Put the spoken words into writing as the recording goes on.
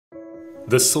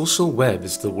The social web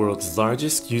is the world's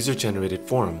largest user-generated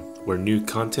forum where new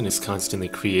content is constantly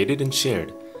created and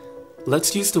shared.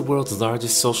 Let's use the world's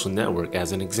largest social network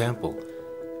as an example.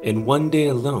 In one day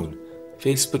alone,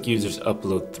 Facebook users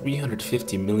upload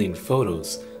 350 million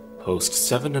photos, post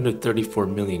 734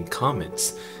 million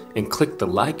comments, and click the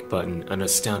like button an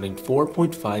astounding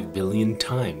 4.5 billion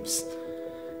times.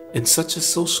 In such a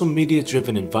social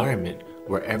media-driven environment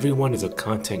where everyone is a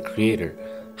content creator,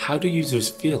 how do users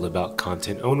feel about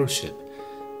content ownership?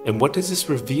 And what does this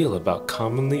reveal about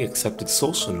commonly accepted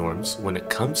social norms when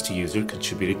it comes to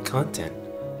user-contributed content?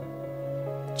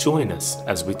 Join us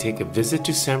as we take a visit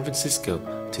to San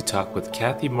Francisco to talk with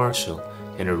Kathy Marshall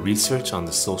and her research on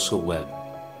the social web.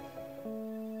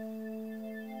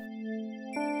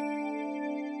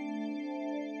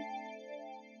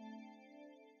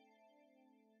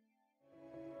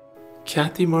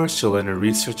 Kathy Marshall and her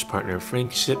research partner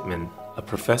Frank Shipman, a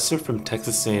professor from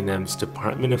Texas A&M's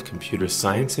Department of Computer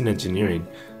Science and Engineering,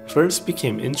 first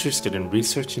became interested in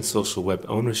researching social web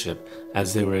ownership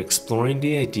as they were exploring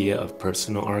the idea of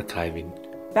personal archiving.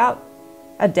 About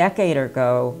a decade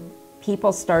ago,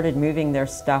 people started moving their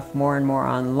stuff more and more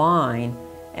online,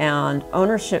 and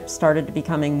ownership started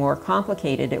becoming more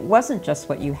complicated. It wasn't just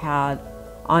what you had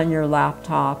on your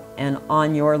laptop and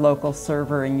on your local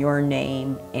server in your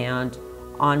name and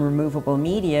on removable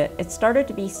media. It started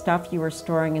to be stuff you were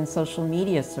storing in social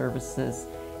media services,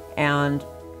 and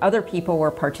other people were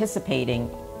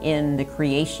participating in the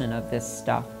creation of this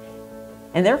stuff.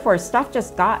 And therefore, stuff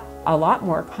just got a lot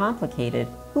more complicated.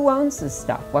 Who owns this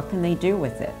stuff? What can they do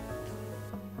with it?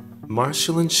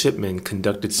 Marshall and Shipman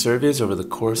conducted surveys over the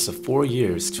course of 4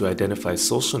 years to identify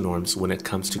social norms when it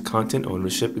comes to content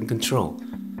ownership and control.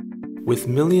 With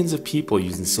millions of people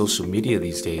using social media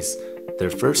these days, their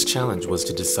first challenge was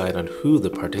to decide on who the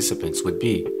participants would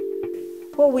be.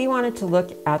 Well, we wanted to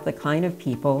look at the kind of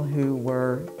people who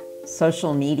were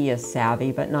social media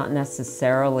savvy, but not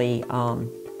necessarily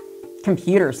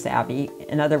computer savvy.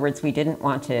 In other words, we didn't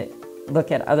want to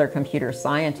look at other computer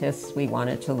scientists. We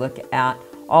wanted to look at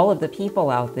all of the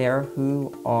people out there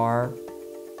who are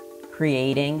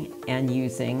creating and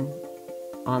using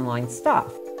online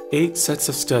stuff. 8 sets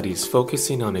of studies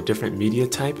focusing on a different media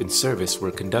type and service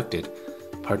were conducted.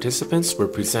 Participants were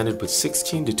presented with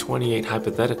 16 to 28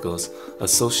 hypotheticals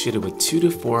associated with 2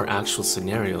 to 4 actual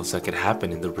scenarios that could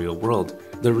happen in the real world.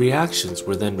 The reactions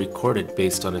were then recorded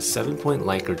based on a 7-point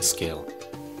Likert scale.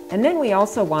 And then we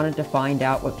also wanted to find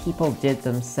out what people did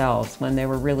themselves when they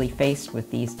were really faced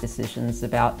with these decisions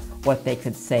about what they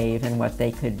could save and what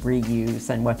they could reuse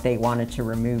and what they wanted to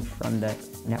remove from the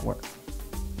network.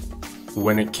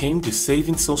 When it came to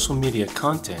saving social media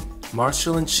content,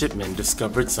 Marshall and Shipman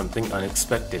discovered something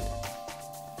unexpected.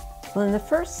 Well, in the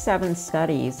first 7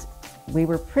 studies, we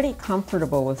were pretty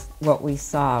comfortable with what we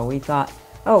saw. We thought,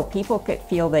 oh, people could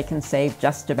feel they can save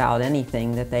just about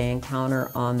anything that they encounter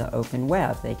on the open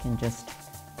web. They can just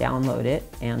download it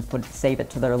and save it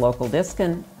to their local disk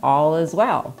and all is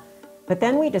well. But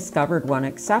then we discovered one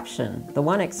exception. The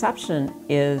one exception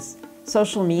is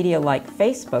social media like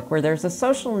Facebook, where there's a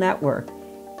social network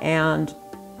and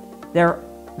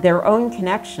their own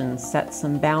connections set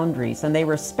some boundaries and they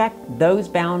respect those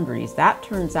boundaries. That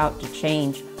turns out to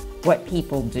change what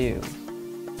people do.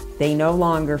 They no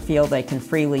longer feel they can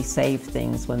freely save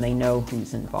things when they know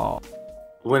who's involved.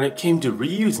 When it came to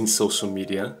reusing social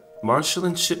media, Marshall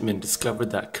and Shipman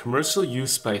discovered that commercial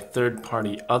use by a third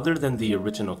party other than the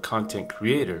original content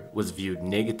creator was viewed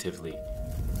negatively.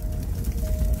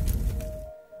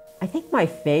 I think my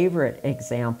favorite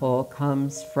example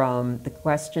comes from the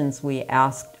questions we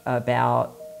asked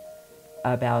about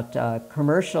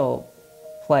commercial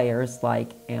players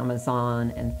like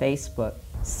Amazon and Facebook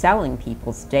selling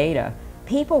people's data.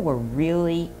 People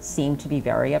seemed to be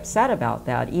very upset about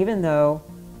that, even though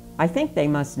I think they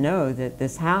must know that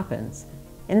this happens.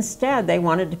 Instead, they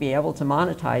wanted to be able to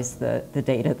monetize the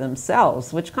data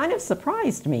themselves, which kind of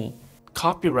surprised me.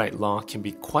 Copyright law can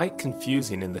be quite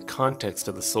confusing in the context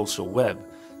of the social web,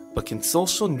 but can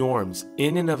social norms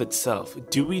in and of itself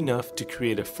do enough to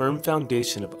create a firm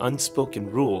foundation of unspoken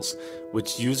rules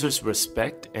which users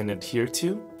respect and adhere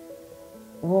to?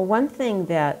 Well, one thing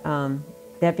that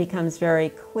becomes very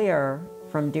clear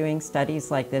from doing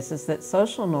studies like this is that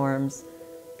social norms,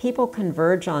 people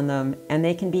converge on them and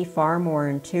they can be far more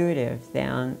intuitive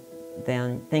than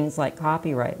things like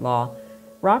copyright law.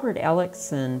 Robert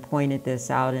Ellickson pointed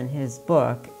this out in his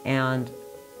book, and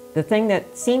the thing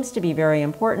that seems to be very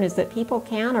important is that people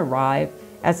can arrive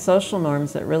at social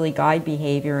norms that really guide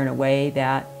behavior in a way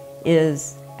that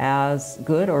is as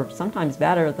good or sometimes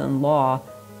better than law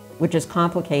which is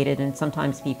complicated and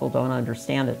sometimes people don't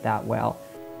understand it that well.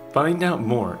 Find out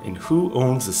more in Who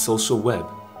Owns the Social Web,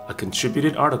 a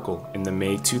contributed article in the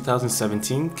May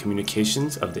 2017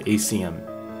 Communications of the ACM.